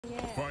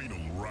Final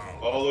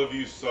round. All of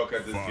you suck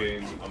at this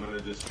game. I'm gonna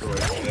destroy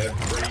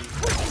every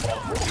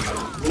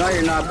fucking. No,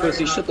 you're not,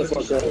 pussy. Shut the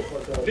fuck up.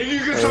 Nigga, you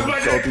can suck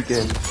like that.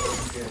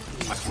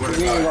 I swear to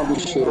God,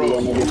 bro,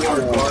 you are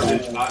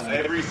garbage.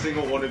 Every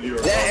single one of you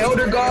are. That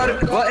Elder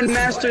God Button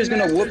Master is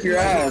gonna whoop your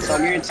ass. I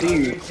guarantee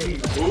you.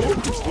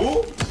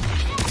 Who?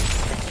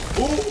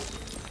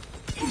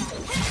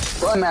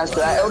 Button Master,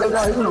 that Elder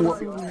God, he's gonna whoop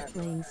your ass.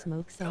 Playing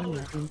Smoke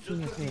Sonya in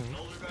King of Hill.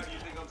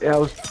 Yeah,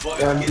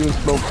 I'm doing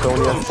Smoke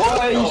Sonya.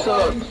 Why you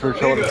suck? For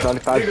Shoulder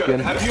 95 skin.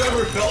 Have you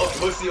ever felt a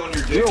pussy on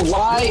your dick? You're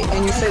white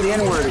and you say the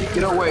N-word.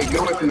 Get away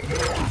from me.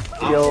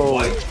 Yo.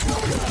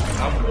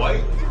 I'm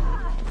white?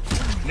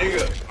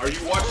 Nigga, are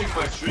you watching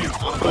my stream?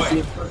 I'm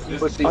white.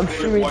 I'm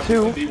streaming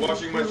too. Is he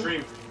watching my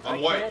stream? I'm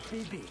white.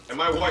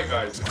 Am I white,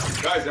 guys?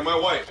 Guys, am I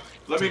white?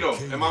 Let me know.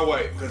 Am I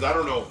white? Because I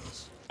don't know.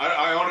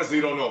 I honestly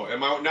don't know.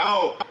 Am I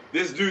now?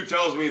 This dude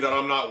tells me that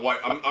I'm not white.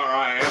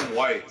 I am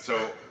white.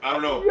 So I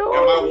don't know.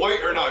 Am I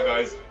white or not,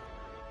 guys?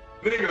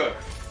 Nigga,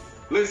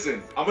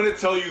 listen. I'm gonna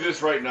tell you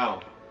this right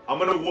now. I'm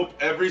gonna whoop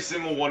every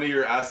single one of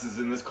your asses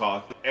in this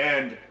KOTH,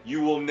 and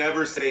you will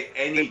never say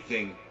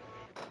anything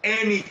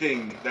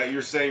that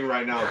you're saying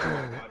right now to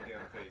my goddamn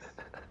face.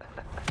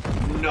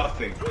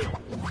 Nothing.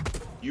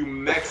 You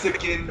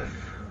Mexican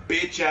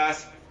bitch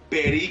ass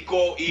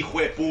perico hijo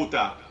de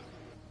puta.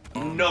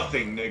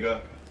 Nothing, nigga.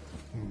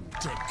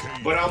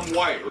 But I'm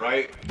white,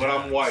 right? But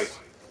I'm white.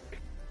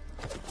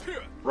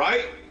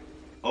 Right?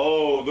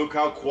 Oh, look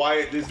how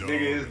quiet this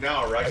nigga is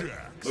now, right?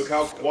 Look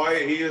how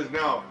quiet he is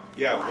now.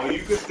 Yeah, well,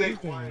 you can stay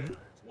quiet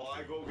while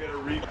I go get a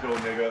refill,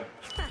 nigga.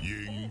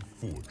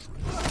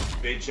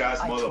 Bitch ass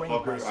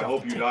motherfucker. I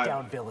hope you die.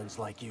 Down villains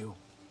like you.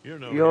 You're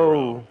no Yo.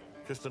 hero.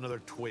 Just another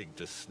twig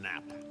to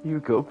snap. You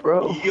go,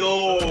 bro.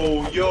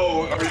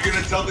 Yo, are you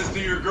gonna tell this to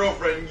your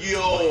girlfriend?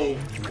 Yo,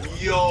 are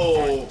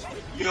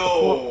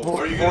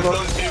you gonna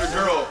tell this to your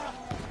girl?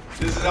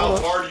 This is how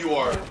hard you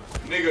are.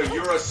 Nigga,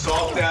 you're a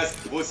soft ass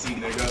pussy,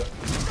 nigga.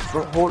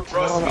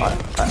 Trust me.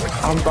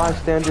 I'm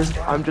bystander.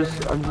 I'm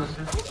just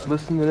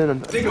listening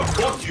in. Nigga,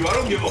 fuck you. I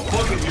don't give a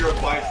fuck if you're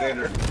a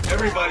bystander.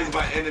 Everybody's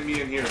my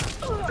enemy in here.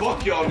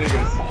 Fuck y'all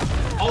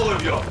niggas. All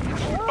of y'all.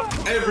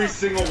 Every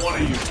single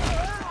one of you.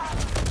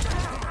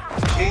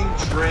 King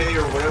Trey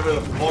or whatever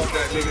the fuck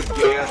that nigga's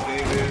gay ass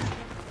name is.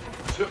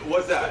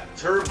 What's that?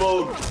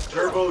 Turbo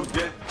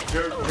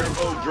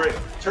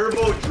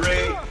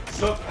Dre,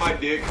 suck my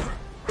dick.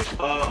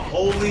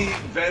 Holy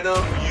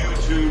Venom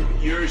YouTube,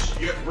 you're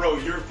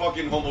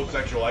fucking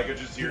homosexual. I could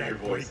just hear your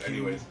voice.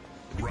 Anyways,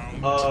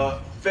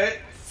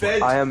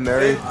 I am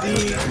married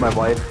to my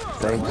wife.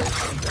 Thanks.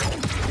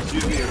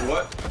 Excuse me,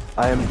 what?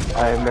 I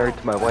am married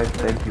to my wife.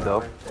 Thank you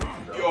though.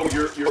 Yo,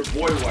 your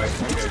boy wife.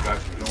 Okay,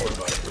 gotcha. Don't worry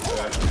about it.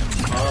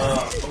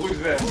 Who's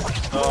this?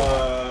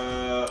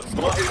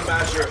 Button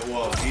Masher.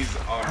 Well, he's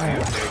on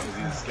AFK because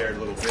he's a scared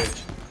little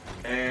bitch.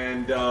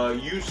 And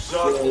you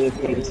suck.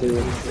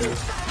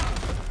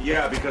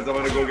 Yeah, because I'm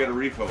gonna go get a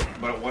refill.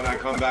 But when I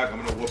come back,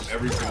 I'm gonna whoop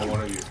every single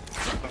one of you.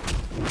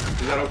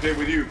 Is that okay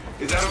with you?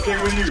 Is that okay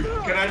with you?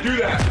 Can I do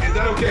that? Is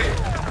that okay?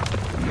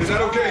 Is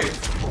that okay?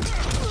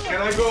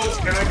 Can I go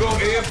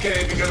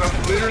AFK because I'm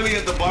literally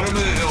at the bottom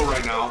of the hill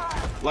right now?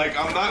 Like,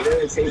 I'm not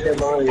fighting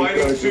soon. Like,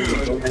 is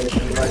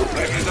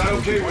that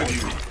okay with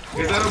you?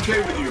 Is that okay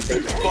with you?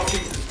 You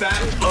fucking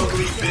fat,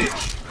 ugly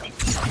bitch.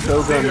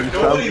 Nigga,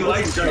 nobody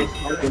likes you.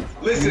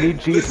 Listen, you need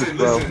Jesus,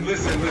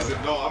 listen.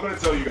 No, I'm gonna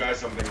tell you guys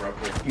something real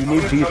quick. You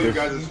need Jesus. Tell you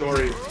guys a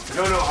story.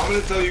 No, I'm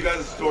gonna tell you guys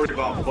a story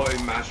about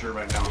Button Masher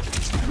right now.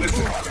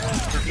 Listen,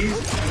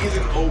 he's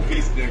an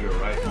obese nigga,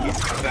 right? He's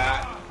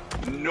fat.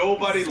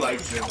 Nobody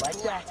likes him.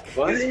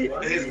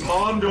 His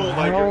mom don't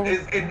like him.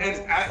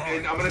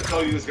 And I'm gonna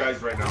tell you this,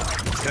 guys, right now.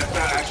 That's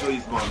not actually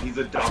his mom. He's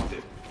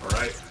adopted.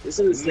 Alright?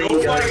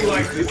 Nobody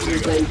likes this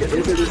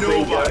nigga.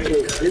 Nobody.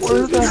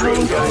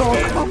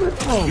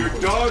 Your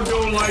dog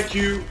don't like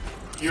you.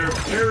 Your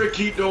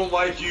parakeet don't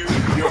like you.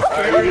 Your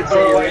parents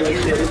don't like you.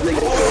 All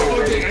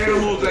the fucking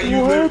animals that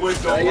you live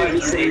with don't like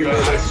you, nigga.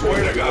 I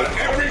swear to God.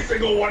 Every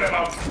single one of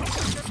them.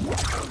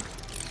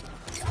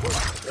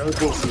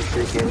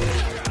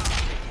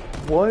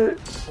 What?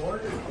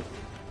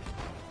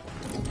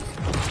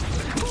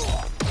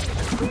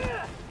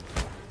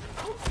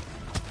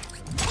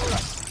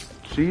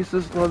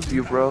 Jesus loves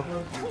you, bro.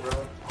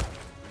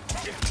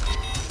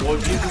 Well,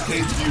 Jesus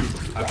hates you.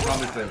 I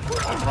promise him.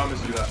 I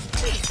promise you that.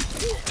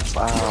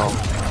 Wow.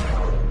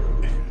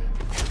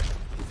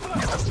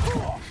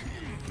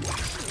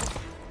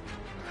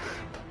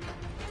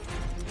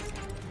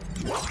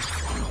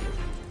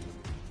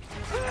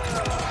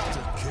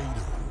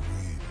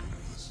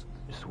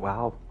 Just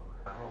wow.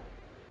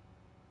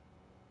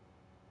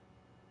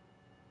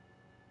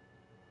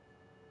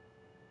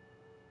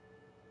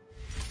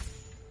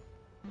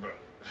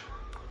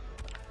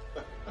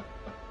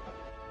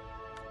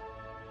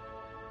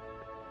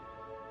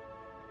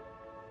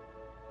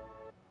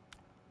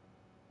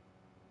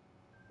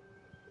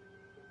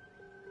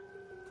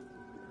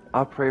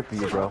 I'll pray for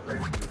you, bro.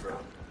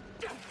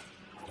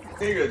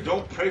 Nigga,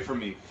 don't pray for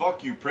me.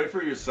 Fuck you. Pray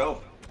for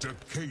yourself.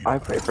 I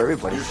pray for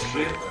everybody. You're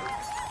shit.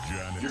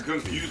 You're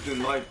confused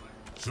in life.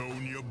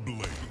 Sonya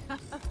Blade,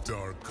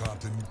 Dark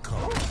Cotton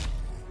Color.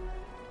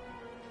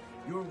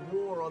 Your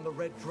war on the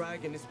Red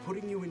Dragon is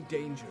putting you in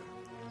danger.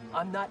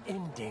 I'm not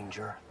in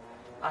danger.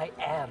 I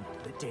am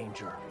the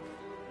danger.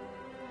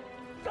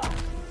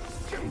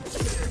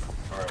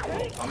 Alright,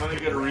 well, I'm gonna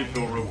get a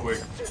refill real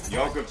quick.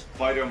 Y'all could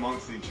fight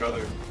amongst each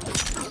other.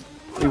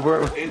 We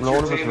weren't. No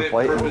one of us were Entertainment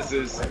fighting.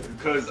 purposes,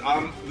 because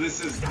this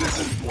is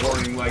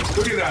boring. Like,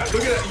 look at that.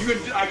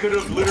 I could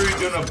have literally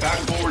done a back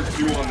forward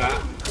 2 on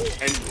that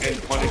and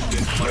punished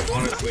it. Like,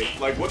 honestly.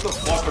 Like, what the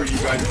fuck are you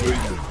guys doing?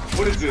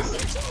 What is this?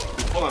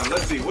 Hold on,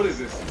 let's see. What is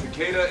this?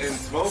 Cicada and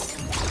Smoke?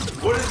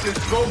 What is this?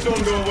 Smoke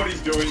don't know what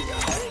he's doing.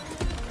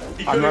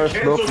 He could have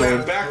canceled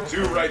that back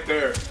 2 right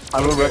there.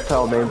 I'm a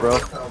reptile main, bro.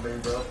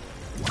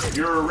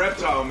 You're a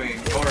reptile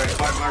main. Alright,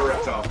 fight my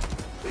reptile.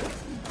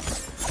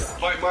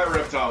 Fight my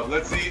reptile.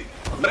 Let's see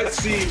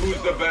who's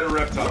the better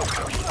reptile.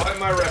 Fight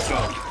my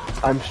reptile.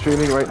 I'm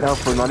streaming right now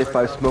for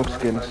 95 smoke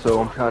skin, so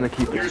I'm trying to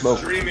keep it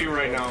smoked. You're streaming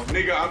right now.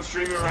 Nigga, I'm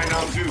streaming right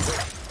now too.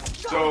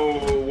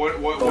 So what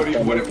do you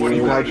want to do?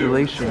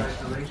 Congratulations.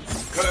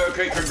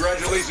 Okay,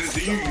 congratulations to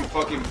you, you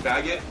fucking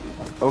faggot.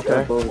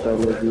 Okay.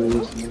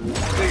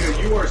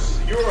 Nigga,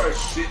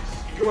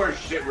 you are a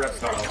shit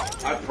reptile.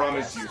 I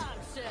promise you.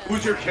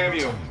 Who's your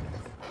cameo?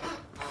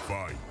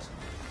 Fight.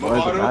 Why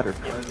does it matter?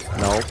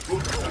 No.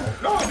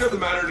 No, it doesn't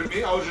matter to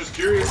me. I was just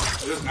curious,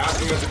 just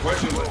asking us a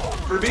question. But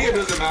for me, it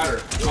doesn't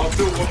matter. I'll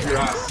still whoop your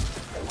ass.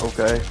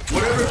 Okay.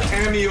 Whatever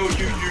cameo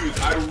you use,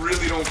 I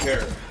really don't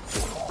care.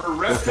 For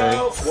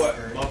reptile, what?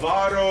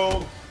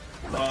 Lavado,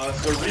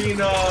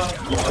 Serena,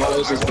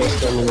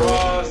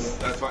 Ross.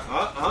 That's fine.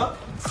 Huh?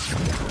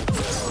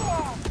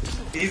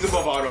 He's a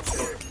Movado.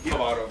 He's a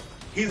Movado.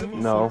 He's a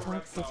No.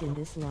 Toxic in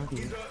this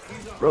lobby.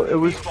 Bro, it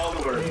was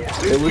follower.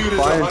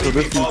 fine until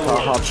this dude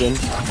hopped in.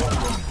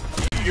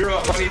 You're a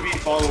honeybee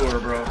follower,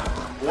 bro.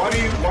 Why do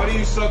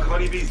you suck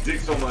honeybee's dick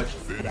so much?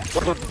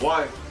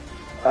 Why?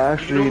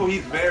 Actually, You know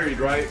he's married,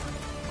 right?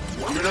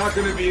 You're not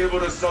gonna be able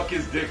to suck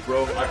his dick,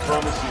 bro. I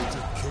promise you.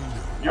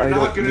 You're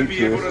not gonna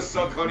be able to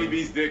suck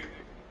honeybee's dick.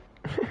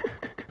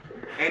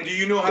 And do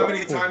you know how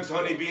many times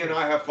honeybee and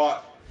I have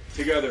fought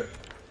together?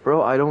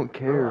 bro, I don't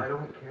care.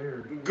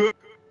 Good.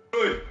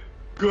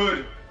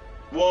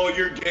 Well,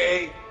 you're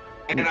gay,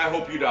 and I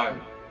hope you die.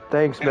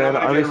 Thanks, man.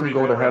 I at least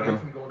go to heaven.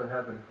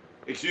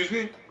 Excuse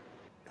me?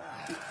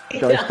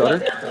 Did I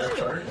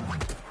stutter?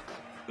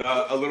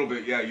 A little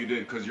bit, yeah, you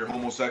did, because you're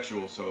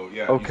homosexual, so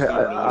yeah. Okay, you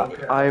stuttered a little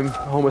bit. I'm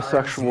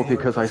homosexual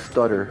because I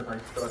stutter.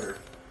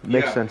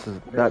 Makes sense.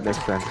 That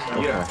makes sense.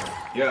 Okay.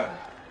 Yeah.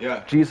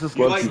 Jesus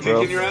you loves like you,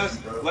 bro. dick in your ass?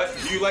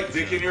 Do you like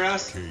dick in your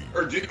ass?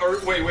 Or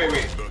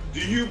wait. Do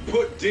you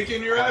put dick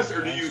in your ass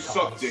or do you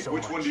suck dick?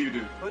 Which one do you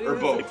do? Or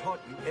both?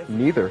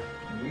 Neither.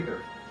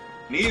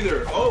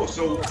 Neither. Oh,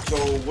 so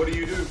what do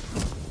you do?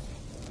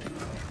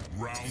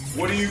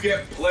 What do you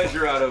get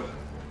pleasure out of?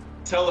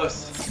 Tell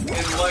us.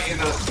 Enlighten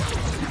us.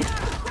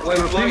 Wait,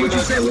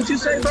 what you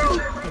say, bro? I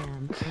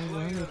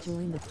wanna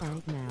join the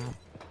fight now.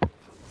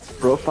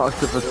 Bro,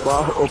 Fox, if a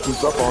slot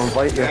opens up, I'll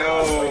invite you.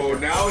 No,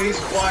 now he's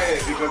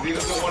quiet because he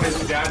doesn't want his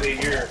dad to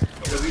hear.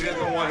 Because he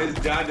doesn't want his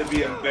dad to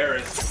be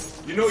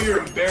embarrassed. You know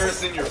you're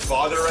embarrassing your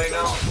father right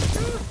now?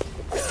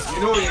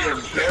 You know you're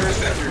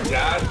embarrassing your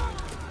dad?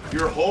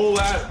 Your whole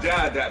ass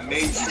dad that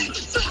made you.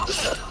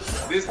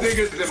 This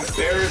nigga's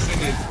embarrassing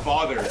his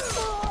father.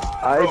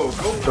 I don't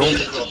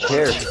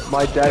care.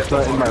 My dad's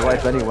not in my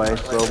life anyway,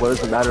 so what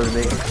does it matter to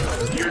me?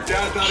 Your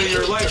dad's not in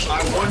your life.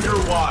 I wonder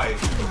why.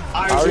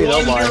 I already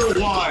know why.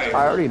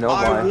 I already know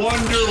why,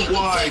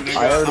 nigga.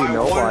 I already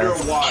know why.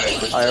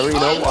 I already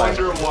know why. I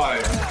wonder why.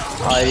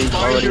 I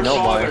already know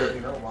why.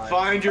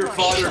 Find your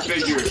father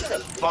figure.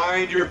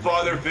 Find your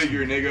father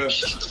figure, nigga.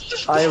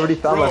 I already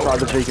found my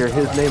father figure.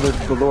 His name is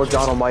the Lord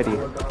God Almighty.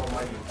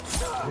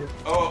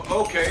 Oh,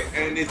 okay.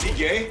 And is he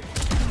gay?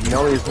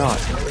 No, he's not.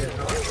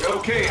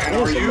 Okay, and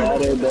are you?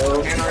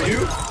 And are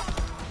you?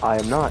 I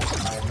am not.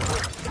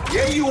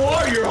 Yeah, you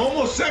are. You're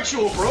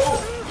homosexual, bro.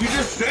 You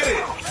just said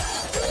it.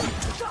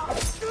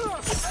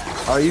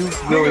 Are you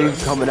really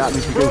coming at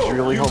me because you're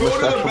really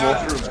homosexual? Go to the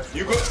bathroom.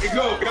 You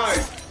go,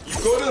 guys. You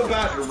go to the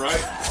bathroom,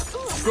 right?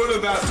 You go to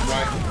the bathroom,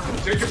 right? You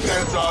take your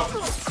pants off.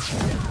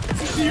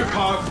 You see your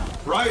cock,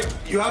 right?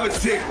 You have a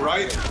dick,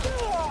 right?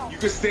 You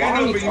can stand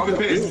up and you can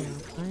piss.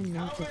 I'm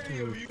not a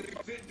pig.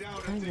 I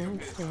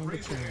won't stand a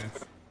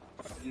chance.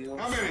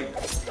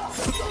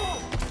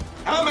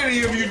 How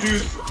many of you do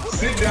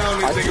sit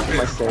down and take a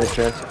piss? Stand a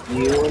chance.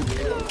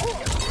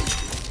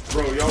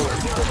 Bro, y'all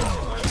are...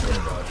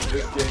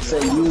 This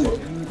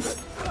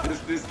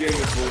game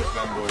is full of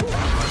fanboys.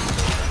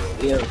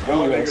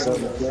 Bro,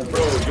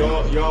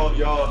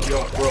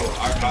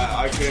 I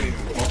can't even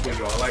fuck with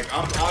y'all. Like, I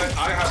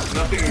have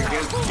nothing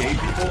against gay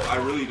people. I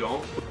really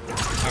don't.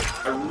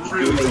 I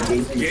really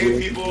don't. Gay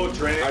people,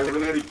 trans, I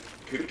really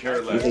could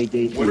care less.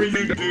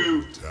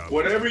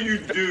 Whatever you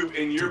do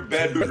in your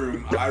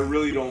bedroom, I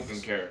really don't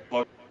even care.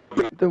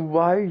 Then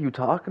why are you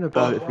talking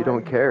about it if you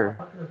don't care?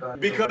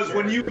 Because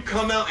when you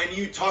come out and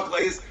you talk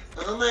like this,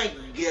 Oh my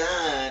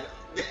god.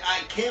 I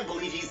can't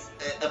believe he's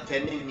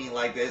offending me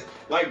like this.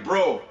 Like,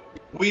 bro,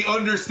 we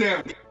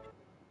understand.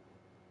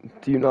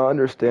 Do you not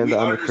understand that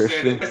I'm a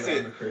Christian? That's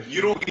it.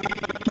 You don't need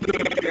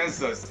to be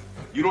against us.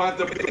 You don't have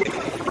to.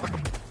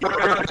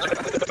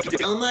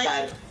 Oh my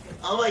god.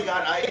 Oh my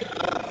god.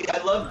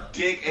 I love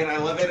dick and I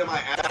love it in my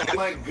ass. Oh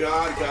my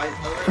god, guys.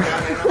 Oh my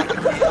god. I don't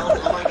know what else.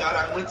 Oh my god.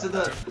 I went to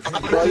the.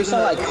 Bro, you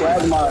sound like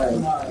Quagmire.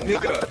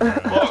 Nigga.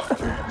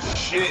 Fuck.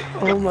 Shit.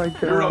 Oh my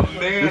god. You're a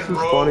man, this is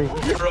bro. funny.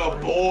 You're a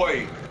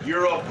boy.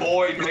 You're a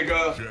boy,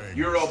 nigga.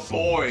 You're a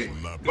boy.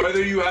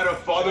 Whether you had a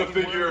father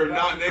figure or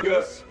not,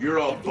 nigga, you're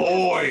a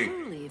boy.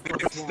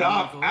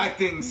 Stop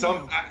acting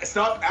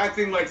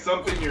like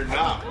something you're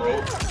not,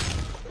 bro.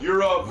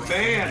 You're a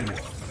man.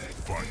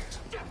 Fuck.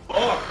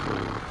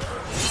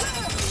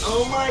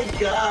 Oh my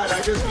god,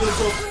 I just feel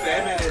so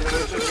feminine.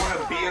 I just want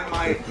to be in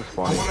my.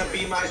 I want to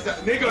be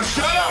myself. Nigga,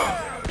 shut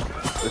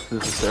up! This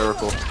is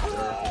hysterical.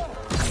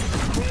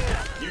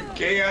 You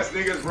gay ass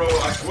niggas, bro.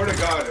 I swear to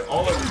God,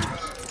 all of you.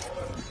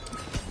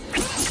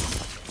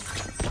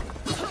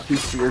 Speak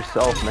for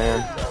yourself,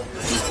 man.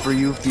 For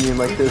you being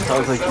like this,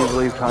 sounds like you're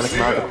really trying to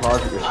come out of the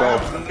closet I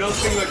yourself. have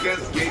nothing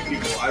against gay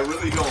people. I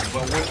really don't.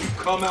 But when you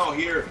come out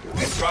here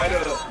and try to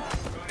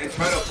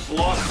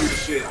floss your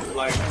shit,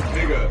 like,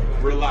 nigga,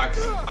 relax.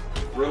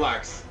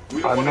 Relax.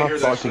 We don't I'm want to not hear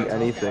that flossing shit.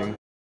 anything.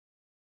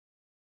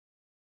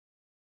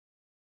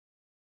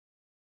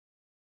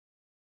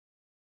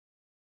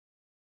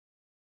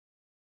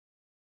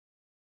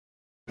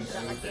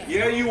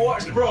 Yeah, you are,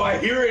 bro. I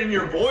hear it in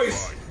your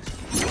voice.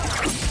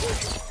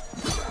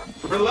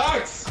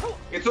 Relax.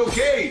 It's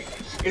okay.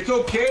 It's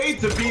okay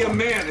to be a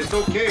man. It's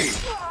okay.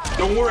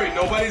 Don't worry.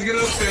 Nobody's gonna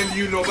offend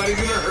you. Nobody's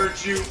gonna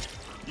hurt you.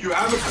 You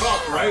have a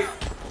cup, right?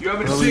 You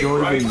have a Bro, dick, you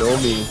don't right? even know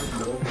me.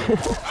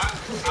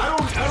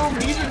 I don't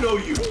need to know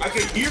you. I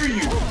can hear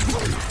you.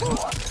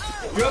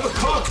 You have a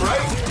cock, right?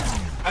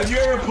 Have you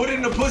ever put it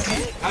in a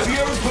pussy? Have you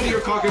ever put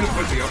your cock in a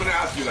pussy? I'm gonna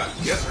ask you that.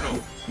 Yes or no?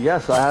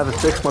 Yes, I have a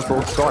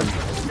 6-month-old son.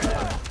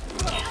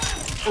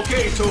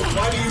 Okay, so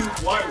why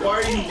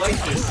are you like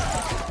this?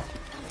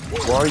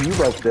 Why are you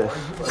like this?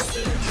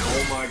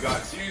 Oh my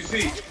god. So you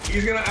see,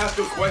 he's gonna ask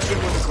a question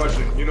with a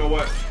question. You know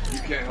what? You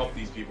can't help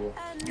these people.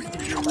 You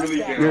really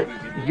can't help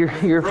these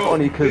people. You're Bro,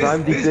 funny because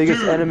I'm the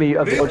biggest enemy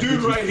of this LGBT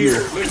dude right here.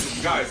 here.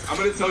 Listen, guys, I'm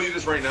gonna tell you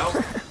this right now.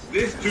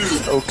 This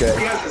dude, Okay.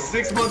 he has a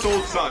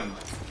 6-month-old son,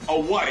 a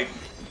wife.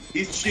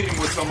 He's cheating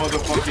with some other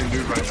fucking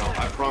dude right now.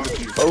 I promise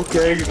you.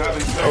 Okay. He's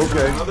having sex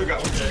with another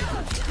guy.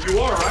 You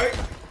are, right?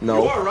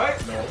 No. You are,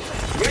 right? No.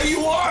 Yeah,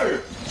 you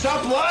are.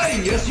 Stop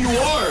lying. Yes, you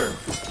are.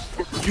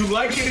 You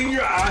like it in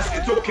your ass.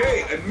 It's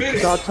okay. Admit it.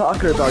 Stop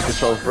talking about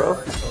yourself, bro.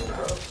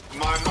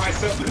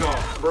 Myself,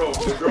 no, bro.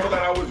 The girl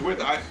that I was with,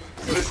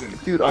 listen.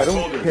 Dude, I don't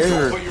told her,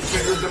 care. Don't put your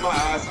fingers in my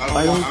ass.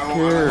 I don't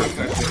care. like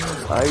that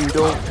shit. I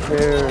don't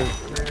care.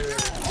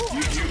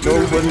 You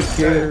Nobody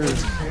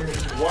cares.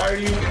 Why are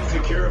you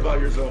insecure about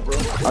yourself, bro?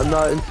 I'm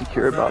not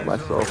insecure about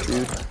myself,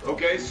 dude.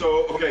 Okay,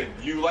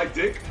 you like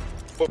dick?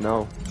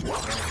 No.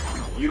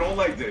 You don't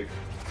like dick.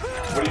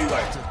 What do you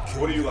like?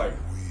 What do you like?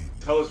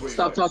 Tell us what you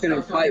Stop like. talking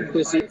and fight,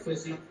 pussy.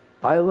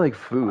 I like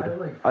food.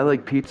 I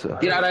like pizza.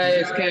 Get out of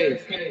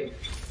ASK.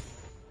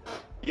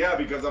 Yeah,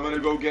 because I'm gonna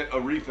go get a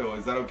refill.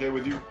 Is that okay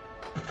with you?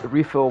 A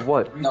refill of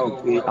what? No,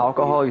 please.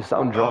 Alcohol? You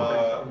sound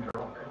drunk.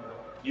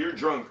 You're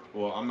drunk.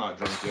 Well, I'm not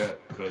drunk yet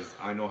because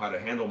I know how to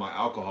handle my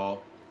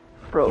alcohol.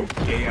 Bro.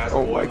 Gay ass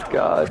Oh boy. my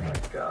god.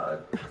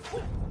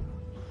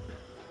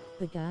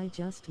 The guy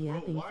just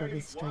yapping for the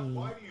stream.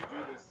 Why do you do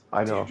this?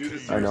 I know. Do you do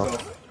this to I know.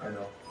 yourself?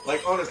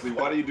 Like, honestly,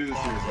 why do you do this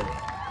to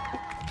yourself?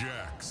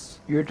 Jax.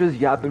 You're just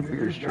yapping for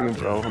your stream,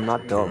 bro. I'm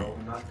not dumb.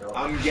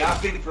 I'm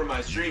yapping for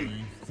my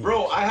stream.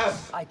 Bro, I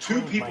have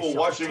 2 people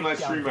watching my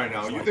stream right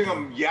now. You think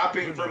I'm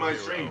yapping for my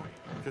stream?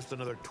 Just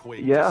another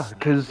twig. Yeah,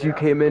 because you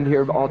came in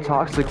here all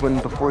toxic when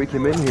before you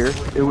came in here,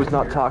 it was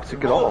not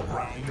toxic at all.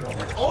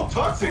 Oh,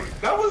 toxic?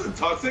 That wasn't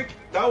toxic.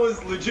 That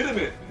was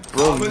legitimate.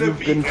 Bro, I'm gonna you've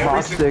beat been every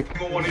toxic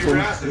single one of your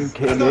since asses. you That's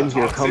came not in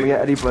here, toxic. coming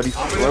at anybody's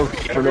I'm gonna throats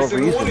beat for every no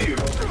single one of reason.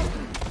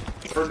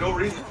 you. For no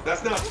reason.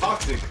 That's not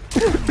toxic.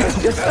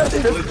 Yes, that's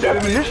the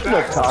definition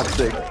of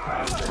toxic.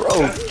 Bro,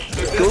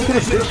 go to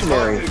the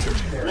dictionary.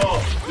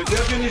 Well, the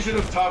definition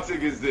of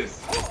toxic is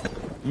this.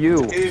 You.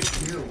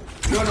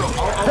 No,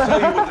 I'll tell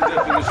you what the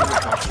definition of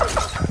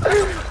toxic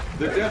is.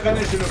 The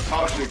definition of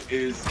toxic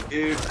is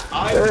if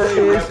I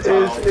play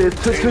Reptile,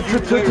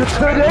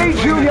 Today,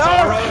 Junior!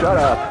 Shut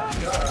up.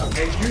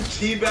 and you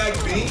teabag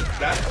me,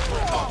 that's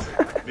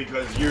toxic.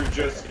 Because you're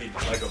just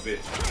like a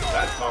bitch.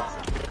 That's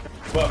toxic.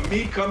 But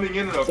me coming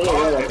into a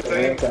KOTH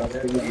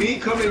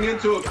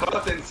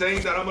and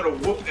saying, that I'm gonna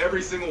whoop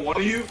every single one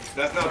of you,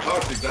 that's not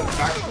toxic, that's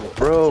factual.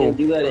 Bro,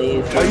 Do that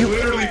ASK. That's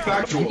literally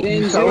factual.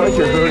 you sound like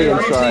you're hurting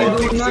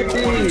inside.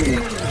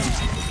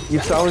 Nothing. You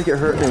sound like you're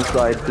hurting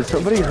inside. Did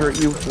somebody hurt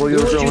you while you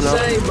Do were what you growing up?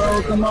 say,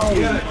 bro. Come on.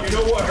 Yeah, you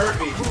know what hurt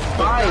me?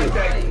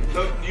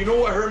 Fight. You know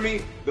what hurt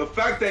me? The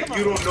fact that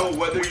you don't know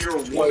whether you're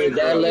a woman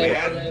or a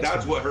man,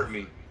 that's what hurt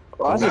me.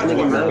 Why is this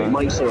nigga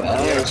Mike so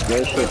ass, bro?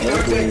 The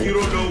fact that you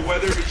don't know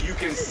whether you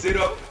can sit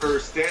up or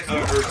stand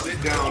or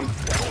sit down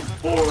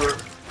or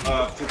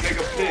to take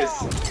a piss,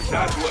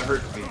 that's what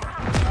hurts me.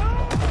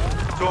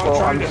 So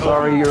I'm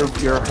sorry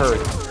you're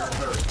hurt.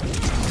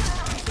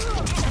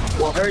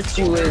 What hurts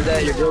you is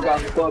that your girl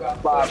got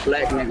fucked by a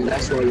black nigga.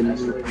 That's what you know.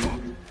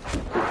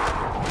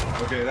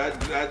 Okay,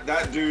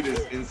 that dude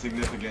is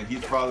insignificant.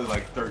 He's probably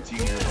like 13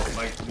 years old.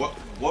 Like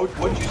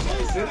what'd you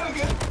say? Say that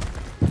again?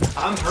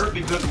 I'm hurt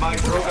because my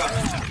girl got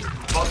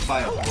fucked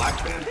by a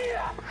black man.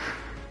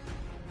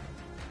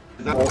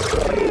 Is that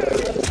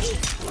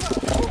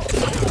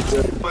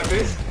my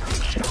face?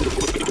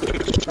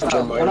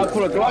 When I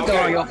put a Glock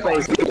on your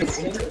face.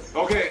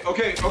 Okay,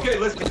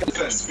 listen,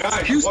 guys.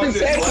 Houston,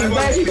 Texas,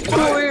 baby,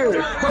 come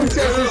here. Come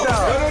test this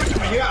out.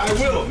 No, yeah, I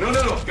will. No,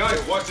 guys,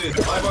 watch this.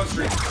 Live on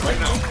stream, right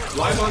now.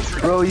 Live on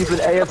stream. Bro, you've been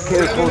AFK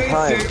this whole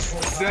time.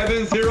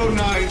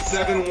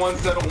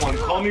 786-709-7171.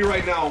 Call me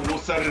right now and we'll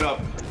set it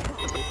up.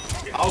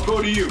 I'll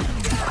go to you.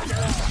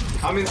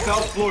 I'm in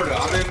South Florida.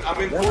 I'm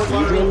in Fort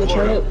Lauderdale,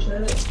 Florida.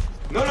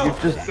 No. You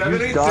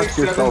doxed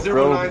yourself,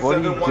 bro. What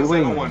are you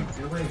doing?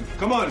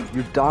 Come on.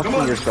 You're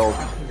doxing yourself.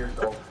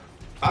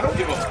 I don't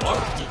give a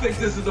fuck. You think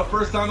this is the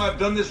first time I've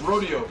done this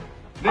rodeo?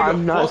 Nigga,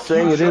 I'm not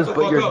saying it is,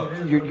 but you're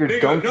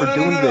Nigga, dumb for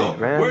doing it,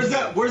 man. Where's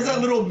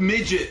that little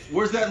midget?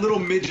 Where's that little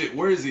midget?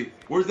 Where is he?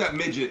 Where's that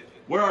midget?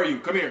 Where are you?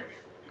 Come here.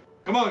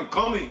 Come on,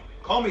 call me.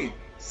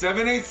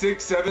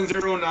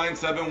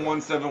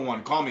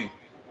 786-709-7171. Call me.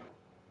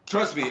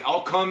 Trust me,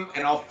 I'll come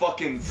and I'll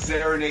fucking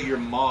serenade your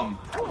mom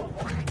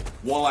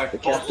while I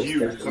fuck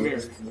you. Come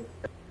here.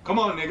 Come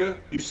on, nigga.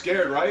 You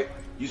scared, right?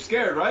 You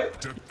scared, right?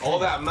 All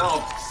that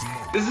mouth.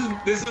 This is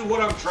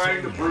what I'm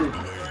trying to prove.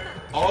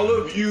 All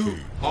of you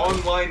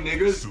online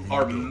niggas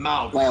are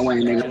mouths.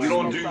 You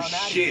don't do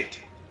shit.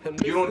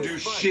 You don't do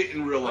shit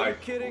in real life.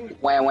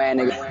 Wham,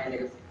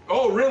 nigga.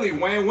 Oh, really?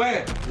 Wham.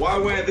 Why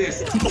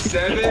this?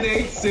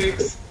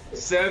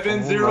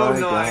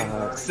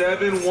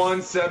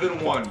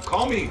 786-709-7171.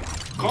 Call me,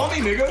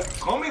 nigga.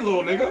 Call me,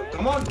 little nigga.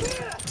 Come on.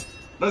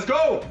 Let's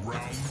go.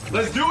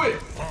 Let's do it.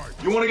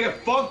 You want to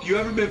get fucked? You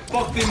ever been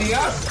fucked in the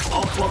ass?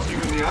 I'll fuck you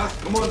in the ass.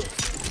 Come on.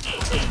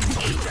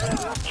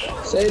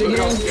 Say it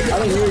again. I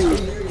don't hear you.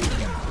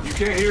 You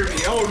can't hear me.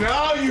 Oh,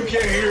 now you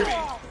can't hear me.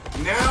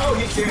 Now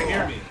he can't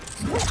hear me.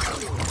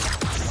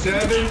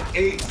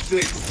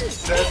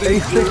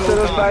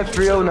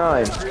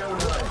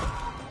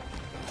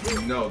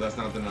 786-709. No, that's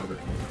not the number.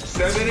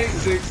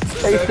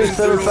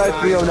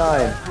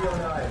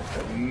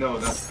 786-709. No,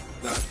 that's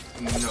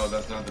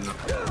not the number.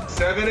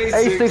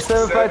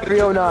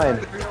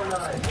 786-709.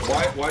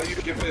 Why do you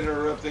keep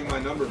interrupting my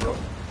number, bro?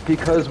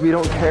 Because we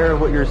don't care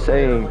what you're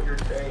saying.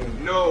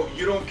 No,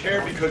 you don't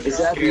care because you're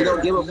scared. You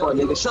don't give a fuck,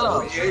 nigga. Shut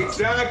up.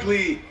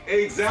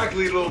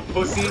 Exactly, little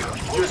pussy.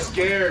 You're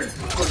scared.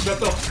 So shut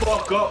the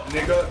fuck up,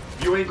 nigga.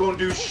 You ain't gonna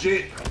do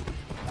shit.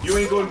 You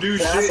shit.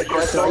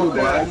 You're soft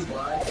ass.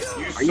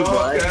 You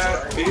soft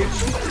ass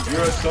bitch.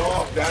 You're a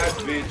soft ass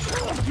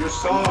bitch. You're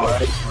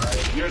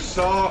soft. You're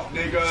soft,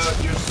 nigga.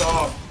 You're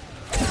soft.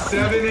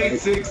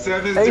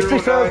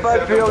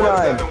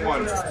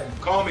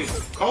 786-709-7171. Call me.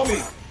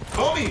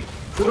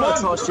 Come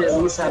on. Talk shit.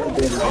 We just haven't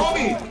been. Call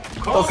me.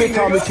 Okay,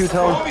 Tommy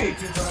Two-Tone. Call me.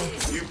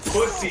 You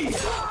pussy.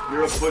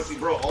 You're a pussy,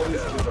 bro. All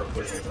these kids are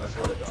pussies. I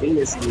swear to God.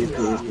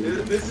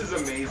 This is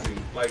amazing.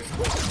 Like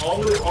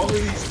all of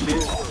these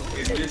kids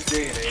in this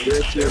day and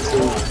age,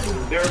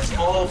 they're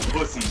all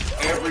pussies.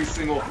 Every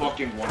single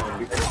fucking one of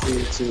them.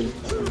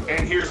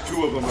 And here's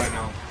two of them right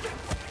now.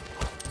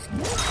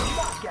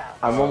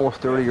 I'm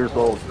almost 30 years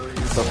old.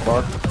 The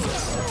fuck?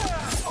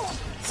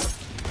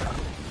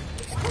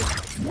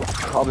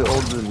 Probably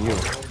older than you.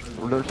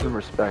 Learn some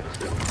respect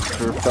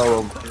for your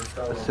fellow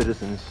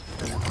citizens.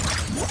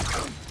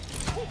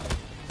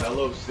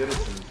 Fellow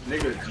citizens.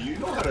 Nigga, do you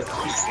know how to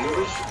speak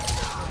English?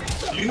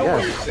 Do you know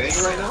what you're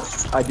saying right now?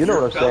 I do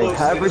know what I'm saying.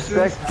 Have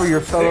respect for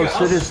your fellow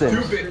citizens.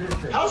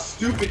 How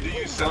stupid do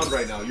you sound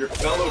right now? Your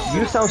fellow citizens.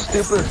 You sound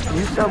stupid.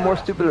 You sound more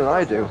stupid than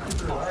I do.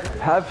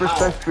 Have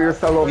respect for your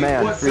fellow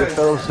man, for your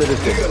fellow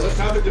citizen. Nigga, let's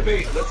have a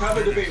debate. Let's have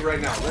a debate right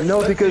now.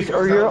 No, because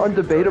you're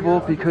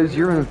undebatable, because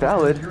you're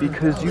invalid,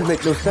 because you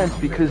make no sense,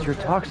 because you're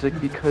toxic,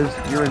 because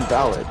you're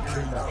invalid.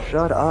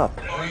 Shut up.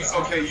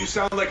 Okay, you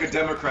sound like a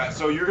Democrat,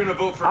 so you're gonna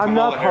vote for I'm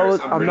Kamala Harris.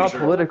 I'm not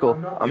political.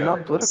 I'm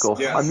not political.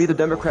 I'm neither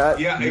Democrat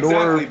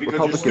nor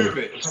Republican.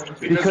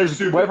 Because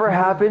whatever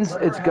happens,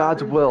 it's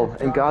God's will,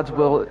 and God's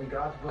will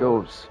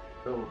goes.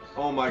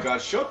 Oh my God!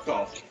 Shut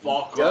the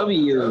fuck up.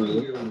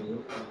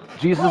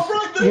 Jesus, Bro,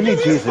 you need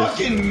Jesus.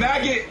 Fucking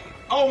maggot.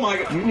 Oh my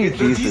God. You need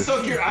Does Jesus. he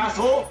suck your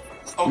asshole?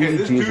 Okay,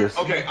 this Jesus.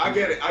 dude. Okay, I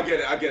get it,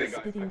 guys.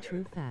 Spitting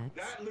true facts.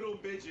 That little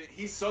midget,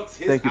 he sucks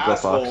his Thank you, Bro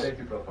asshole.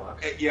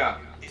 Fox. Yeah.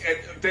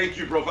 Thank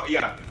you, bro.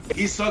 Yeah.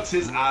 He sucks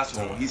his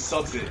asshole. He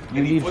sucks it. You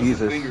And he need puts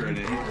Jesus. his finger in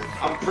it.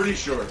 I'm pretty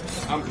sure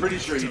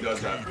he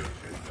does that.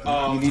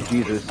 You need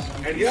Jesus.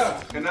 And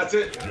yeah, and that's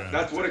it.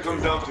 That's what it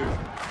comes down to.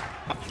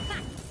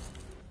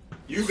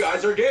 You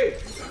guys are gay.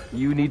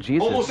 You need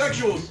Jesus.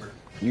 Homosexuals.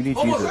 You need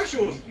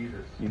Homosexuals.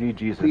 Jesus. You need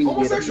Jesus.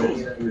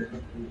 Homosexuals.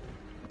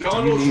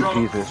 Donald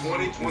Trump, Jesus.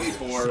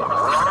 2024.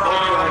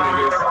 Raw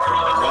niggas.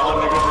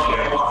 Raw niggas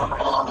again.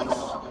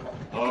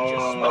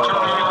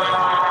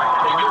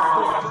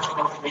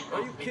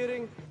 Are you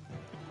kidding?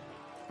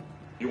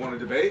 You want to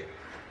debate?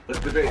 Let's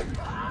debate.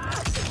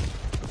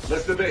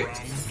 Let's debate.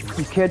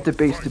 You can't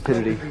debate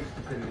stupidity.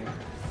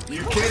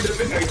 You can't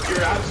debate.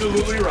 You're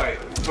absolutely right.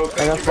 So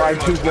And that's why I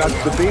choose not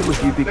to debate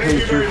with you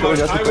because you're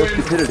showing us about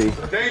stupidity.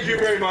 Thank you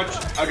very much.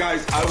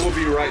 Guys, I will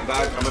be right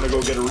back. I'm going to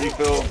go get a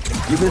refill.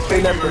 You've been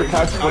saying that for the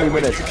past 20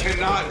 minutes. You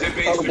cannot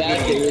debate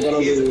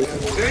stupidity.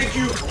 Thank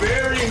you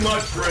very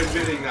much for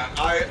admitting that.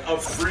 I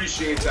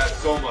appreciate that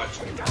so much.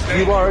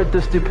 You are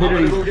the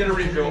stupidity. I'm going to go get a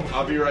refill.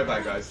 I'll be right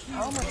back, guys.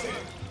 Oh,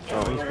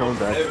 he's coming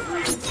back.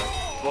 Every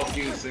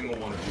fucking single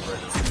one of you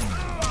right now.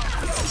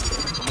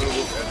 I'm going to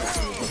whoop every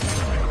single one.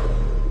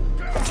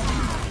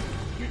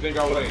 You think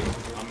I'm playing?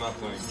 I'm not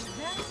playing.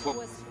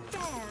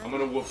 I'm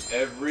gonna whoop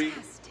every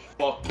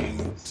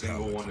fucking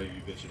single one of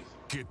you bitches.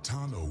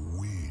 Kitana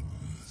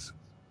wins.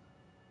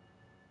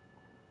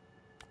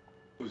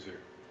 Who's here?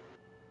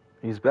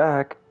 He's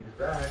back.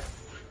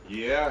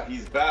 Yeah,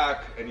 he's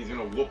back, and he's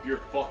gonna whoop your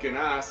fucking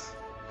ass.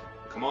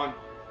 Come on.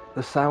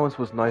 The silence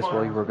was nice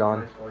while you were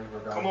gone.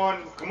 Come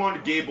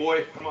on, gay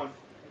boy. Come on.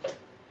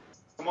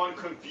 Come on,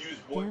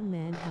 confused boy. Damn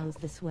man, how's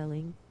the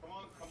swelling?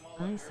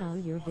 I saw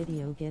your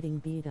video getting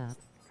beat up.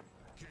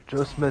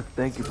 Joe Smith,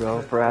 thank you,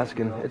 bro, for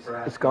asking.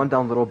 It's gone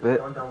down a little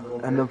bit,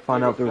 and then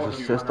find out there was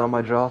a cyst on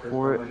my jaw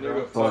for it.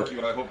 Nigga, But fuck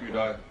you. I hope you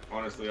die.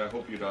 Honestly, I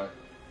hope you die.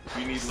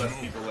 We need less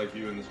people like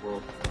you in this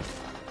world.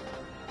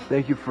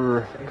 thank you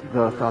for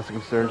the thoughts and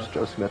concerns,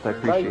 Joe Smith. I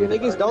Bro, you appreciate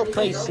it. niggas don't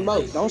play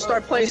smoke. Don't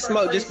start playing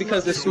smoke just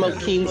because the smoke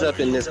king's up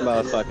in this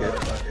motherfucker.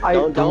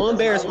 Don't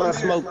embarrass my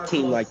smoke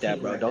team like that,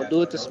 bro. Don't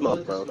do it to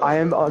smoke, bro.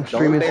 I'm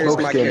streaming embarrass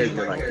smoke my skin.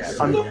 character like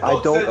that. I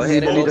don't Go mean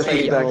ahead and any don't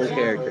play your own disrespect.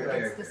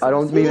 character. I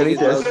don't mean any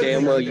Niggas know diss.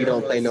 damn well you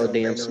don't play no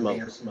damn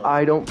smoke.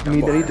 I don't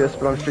mean any diss,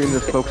 but I'm streaming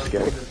the smoke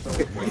skin.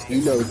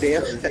 You know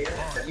damn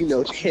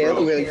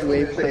well you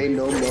ain't playing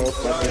no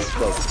motherfucking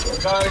smoke.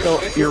 Guys, No,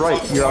 get you're your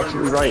right. You're popcorn,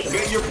 absolutely right.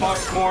 Get your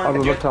popcorn, I'm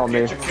gonna tell me.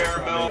 get your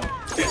caramel,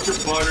 get your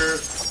butter,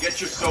 get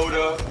your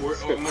soda.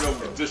 I'm gonna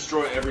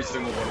destroy every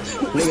single one of you.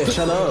 Nigga,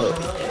 shut up.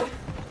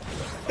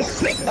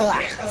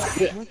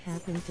 What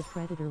happened to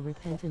Predator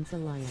Repentance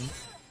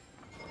Alliance?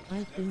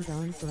 I've been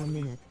gone for a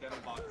minute.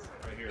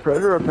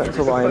 Predator Repentance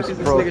Alliance This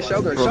broke nigga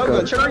Shogun,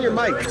 up. turn on your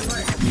mic.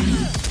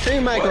 Turn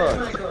your mic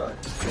on.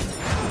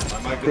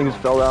 Things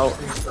fell out.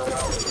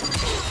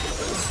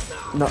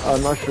 No,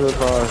 I'm not sure if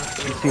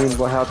you've seen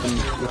what happened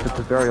with the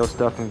Tavario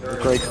stuff and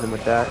Gregson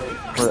with that,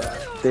 but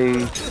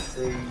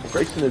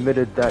Gregson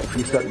admitted that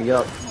he set me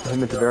up,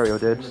 him and Tavario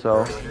did,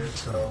 so,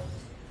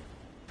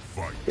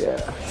 yeah.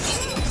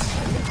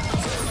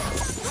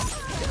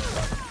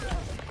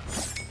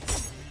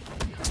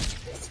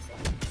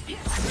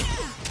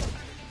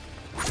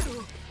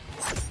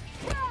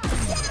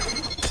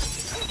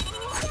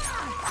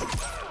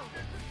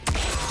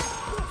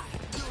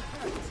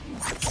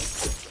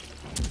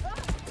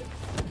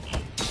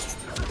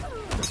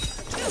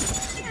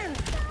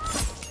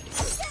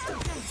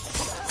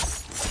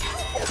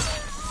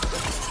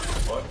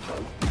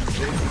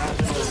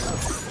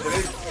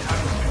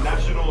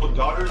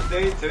 Daughter's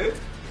Day today?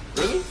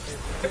 Really?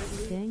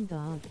 Dang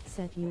dog,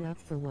 set you up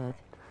for what?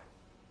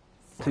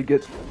 To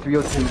get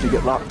 302 to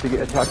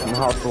get attacked in the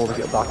hospital to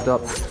get locked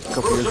up a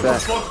couple years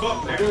back. Shut the fuck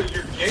up, nigga.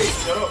 You're gay.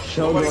 Shut up.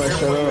 Shogun,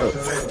 shut up.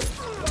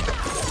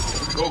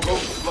 Go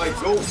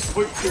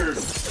put your,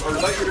 or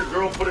let your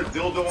girl put a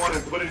dildo on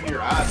and put it in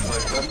your ass.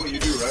 Like, that's what you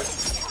do, right?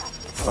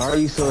 Why are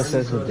you so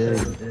obsessed with dick?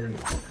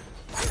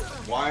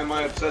 Why am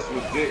I obsessed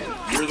with dick?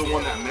 You're the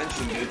one that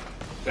mentioned it,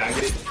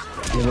 faggot.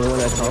 You're the one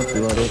that talked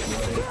about it.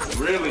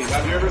 Really?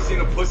 Have you ever seen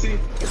a pussy?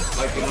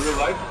 Like in real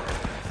life?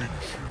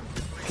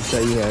 So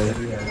yeah.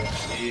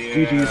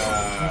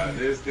 Yeah,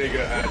 this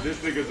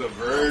nigga's a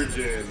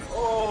virgin.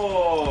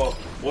 Oh,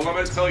 well, I'm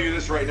gonna tell you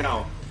this right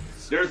now.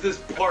 There's this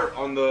part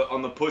on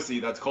the pussy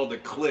that's called the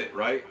clit,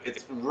 right?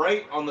 It's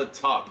right on the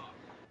top.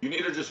 You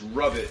need to just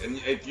rub it.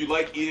 And if you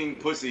like eating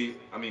pussy,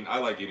 I mean, I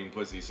like eating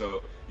pussy,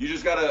 so you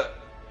just gotta,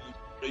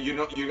 you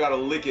gotta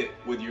lick it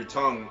with your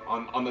tongue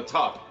on the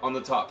top,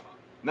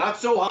 Not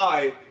so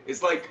high.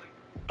 It's like,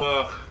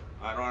 I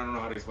don't know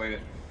how to explain it.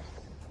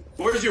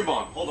 Where's your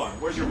mom? Hold on.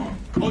 Where's your mom?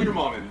 Call your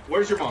mom in.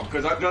 Where's your mom?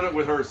 Because I've done it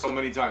with her so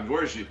many times.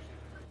 Where is she?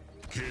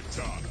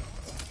 Kitana.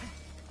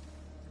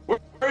 Where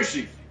is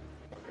she?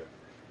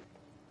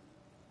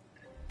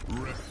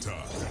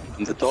 Reptile.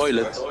 In the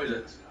toilet. That's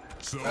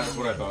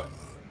what I thought.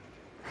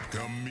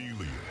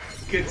 Chameleon.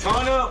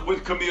 Katana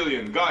with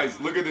chameleon. Guys,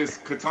 look at this.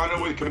 Katana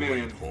with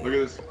chameleon. Look at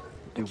this.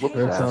 Dude, whoop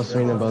his ass.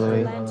 Serena, by the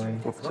way.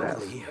 Whoop his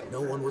ass.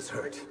 No one was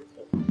hurt.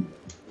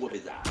 What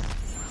is that?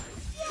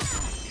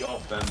 Y'all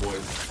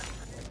fanboys.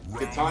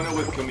 Katana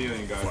with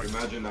chameleon, guys.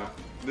 Imagine that.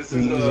 This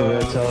is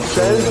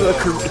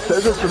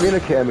Says a Serena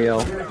cameo.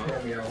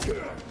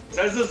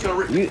 Says this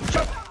Serena. You need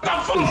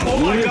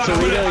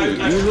Serena.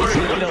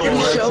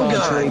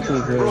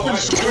 Bro, I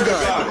swear to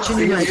God, What you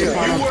mean, like, if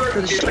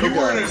for the you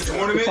were in a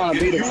tournament,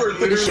 if you were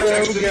literally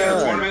actually in a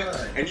tournament,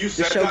 and you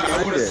said that,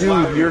 I would have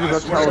slapped Dude, you. you're I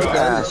swear to repelled God.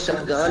 ass.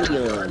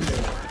 Shotgun.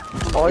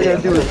 All you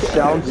gotta do is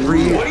down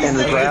 3 What do you and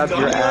say, grab your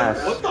Thumping? ass.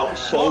 What the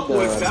fuck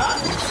was that?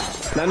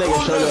 That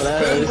nigga Shogun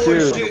ass.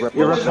 Dude,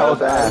 you're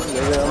repelled ass. As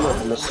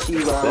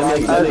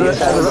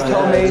a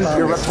repel main,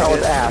 you're repelled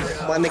ass.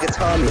 My nigga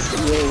Thomas,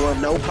 you ain't want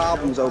no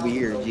problems over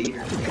here, G.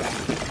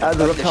 As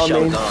a repel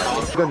main,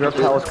 you're gonna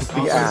repel his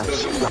complete ass.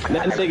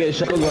 That nigga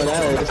Shogun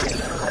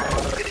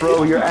ass.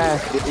 Bro, your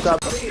ass.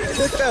 Stop.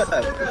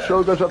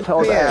 Shogun's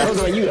repelled ass.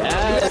 Shogun, you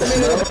ass,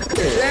 bro.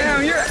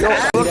 Damn, you're Yo,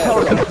 repel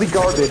is complete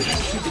garbage.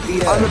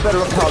 I'm a better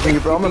repel than you,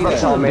 bro. I'm a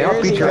repel main.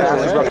 I'll beat your ass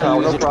as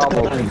repel, no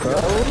problem.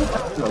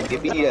 No,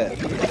 give me a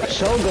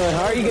Shogun.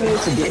 How are you getting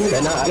into games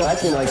and not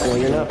acting like one?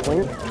 You're not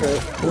playing.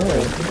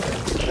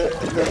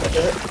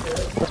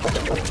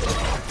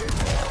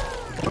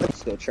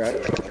 Still trash.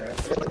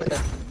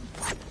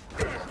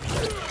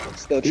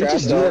 Still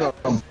trash though.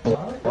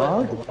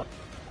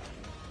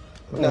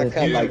 Not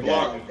cut like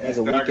that. He's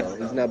a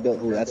weekend. He's not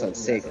built. Ooh, that's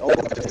unsafe. Oh,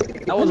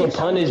 that was a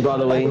punish, by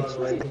the way.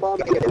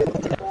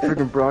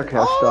 Freaking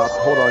broadcast stopped.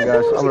 Hold on,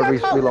 guys. I'm gonna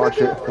relaunch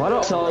it. Why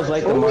don't sounds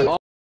like the